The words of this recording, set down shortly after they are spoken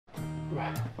Ooh,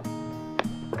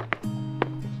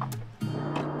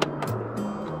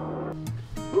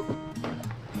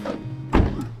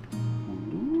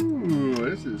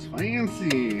 this is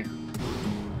fancy.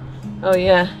 Oh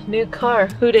yeah, new car.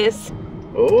 Who dis?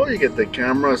 Oh, you get the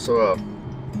camera so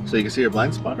you can see your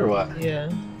blind spot or what? Yeah,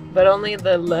 but only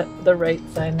the right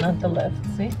side, not the left.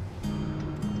 See?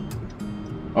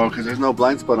 Oh, because there's no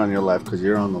blind spot on your left because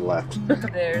you're on the left.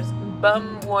 There's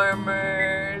bum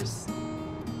warmers.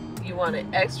 You want it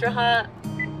extra hot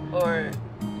or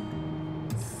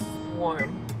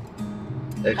warm?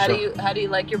 Extra. How do you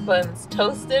like your buns?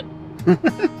 Toasted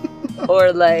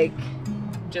or like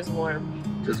just warm?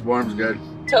 Just warm's good.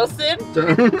 Toasted?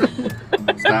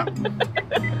 Stop.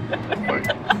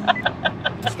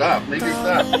 Stop. Make me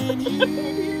stop.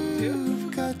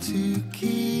 You've got to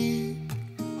keep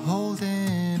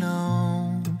holding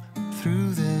on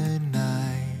through the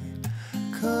night,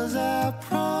 'cause I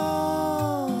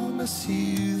promise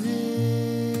you this.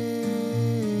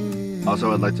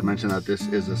 Also, I'd like to mention that this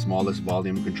is the smallest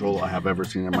volume control I have ever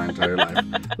seen in my entire life.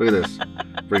 Look at this.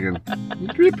 Friggin'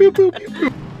 beep, boop, boop, beep,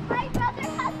 boop. My brother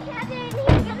has candy and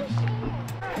he's gonna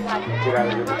share. Get out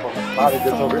of here before my body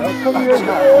gets over here. Come here.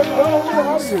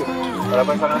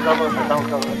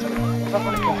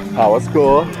 Oh, it's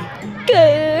cool.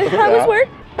 Good. How was Yeah. work?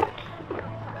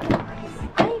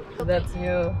 That's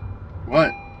you.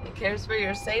 What? He cares for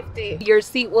your safety. Your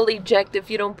seat will eject if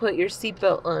you don't put your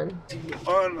seatbelt on.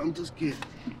 I'm just kidding.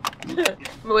 Me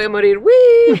voy a morir.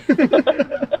 Whee!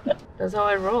 That's how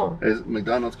I roll. Is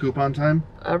McDonald's coupon time?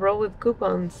 I roll with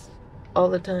coupons all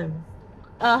the time.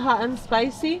 Hot and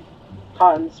spicy.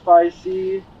 Hot and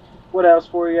spicy. What else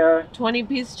for you?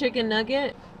 20-piece chicken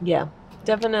nugget. Yeah,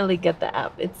 definitely get the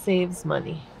app. It saves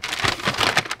money.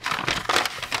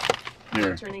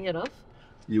 Here, Turning it off.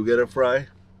 you get a fry.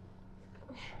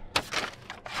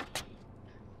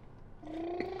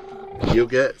 You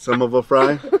get some of a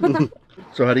fry.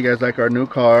 So how do you guys like our new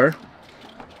car?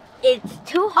 It's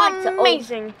too hot to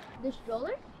open. The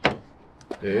stroller?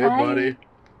 Hey, buddy.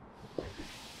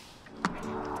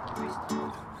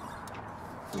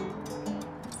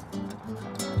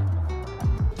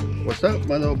 What's up,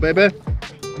 my little baby?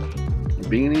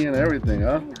 Beanie and everything,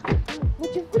 huh?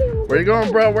 Where you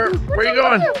going, bro? Where you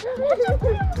going?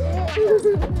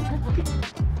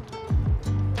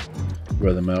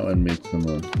 Where the mountain meets the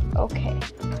moon. Okay.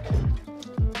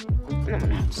 I'm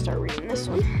gonna have to start reading this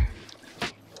one.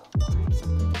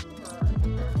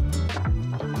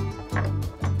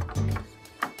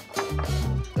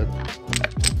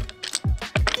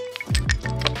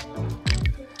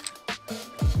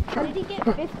 How did he get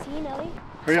 15, Ellie?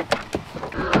 Hurry up.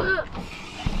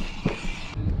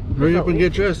 Hurry up and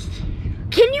get dressed.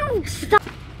 Can you stop?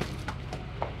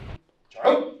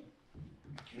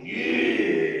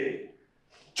 Yeah.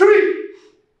 3,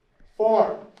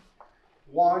 4,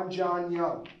 1, John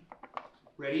Young.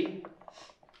 Ready?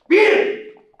 Begin!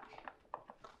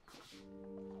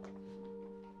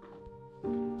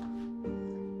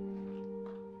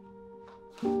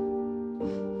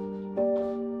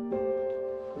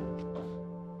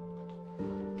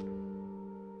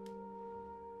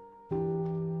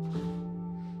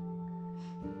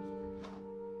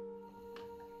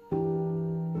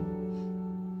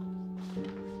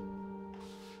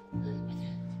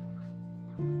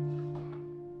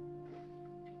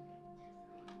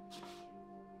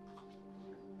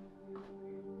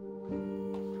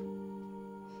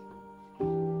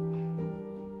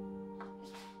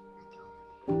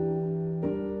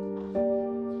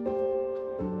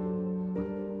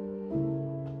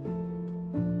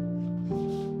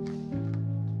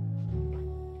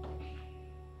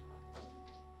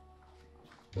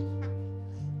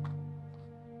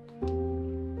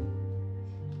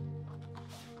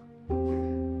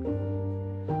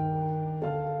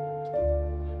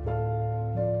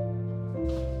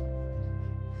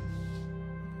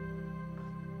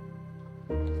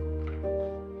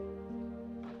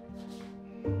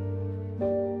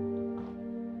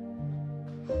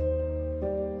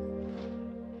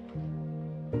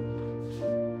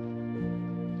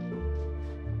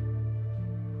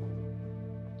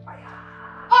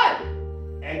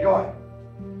 And go ahead.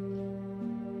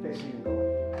 Facing you, go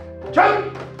ahead. Jump!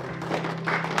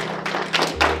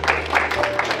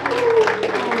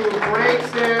 Ooh, great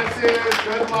stances,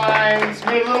 good lines.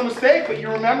 Made a little mistake, but you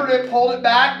remembered it, pulled it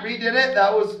back, redid it.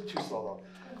 That was too slow though.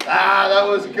 Ah, that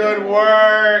was good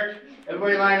work.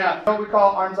 Everybody line up. You know what we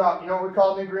call arms up? You know what we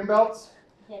call new green belts?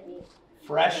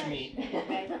 Fresh meat.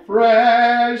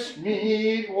 Fresh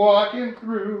meat walking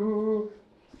through.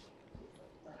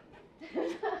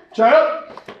 Shut up.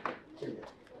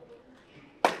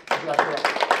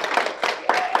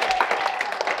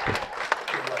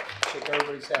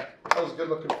 everybody's head. That was a good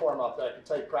looking form out there. I can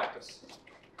tell you practice.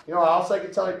 You know what else I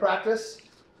can tell you practice?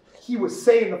 He was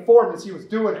saying the form as he was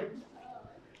doing it.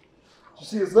 Did you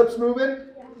see his lips moving?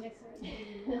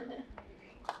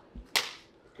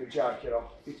 Good job, kiddo.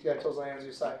 Keep your toes on the hands of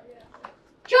your side.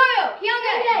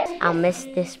 I'll miss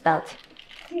this belt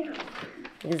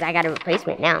because I got a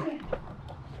replacement now.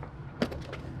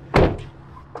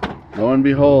 Lo and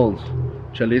behold,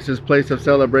 Chalice's place of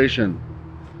celebration.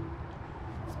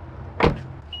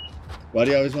 Why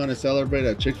do you always want to celebrate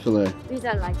at Chick-fil-A? Because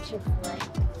I like Chick-fil-A.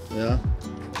 Yeah?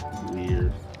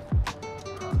 Weird.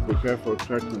 Be careful, it's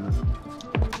cartoon.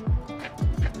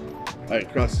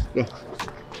 Alright, cross, go.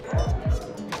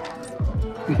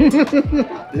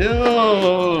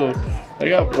 Ew! I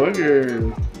got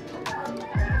boogers.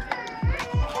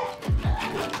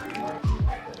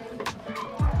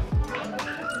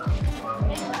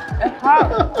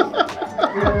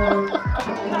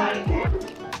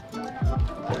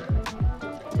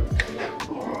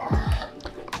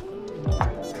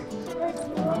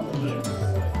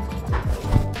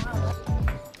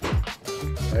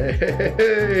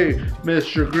 Hey,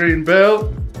 Mr.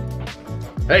 Greenbelt.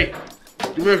 Hey,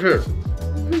 come here.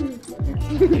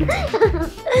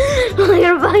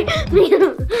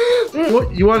 What,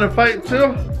 you want to fight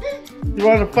too? You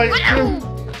want to fight too?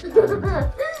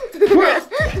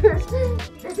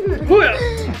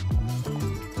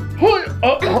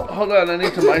 Oh, hold on, I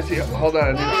need some icy. Hold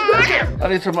on, I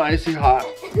need some icy hot.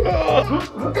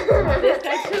 This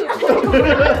guy too.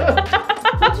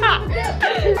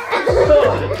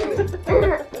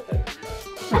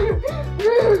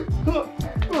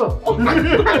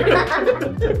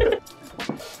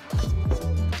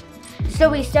 So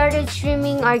we started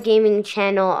streaming our gaming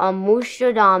channel on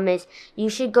Mooshradamas. You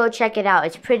should go check it out.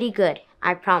 It's pretty good,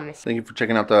 I promise. Thank you for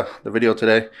checking out the video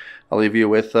today. I'll leave you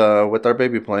with our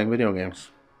baby playing video games.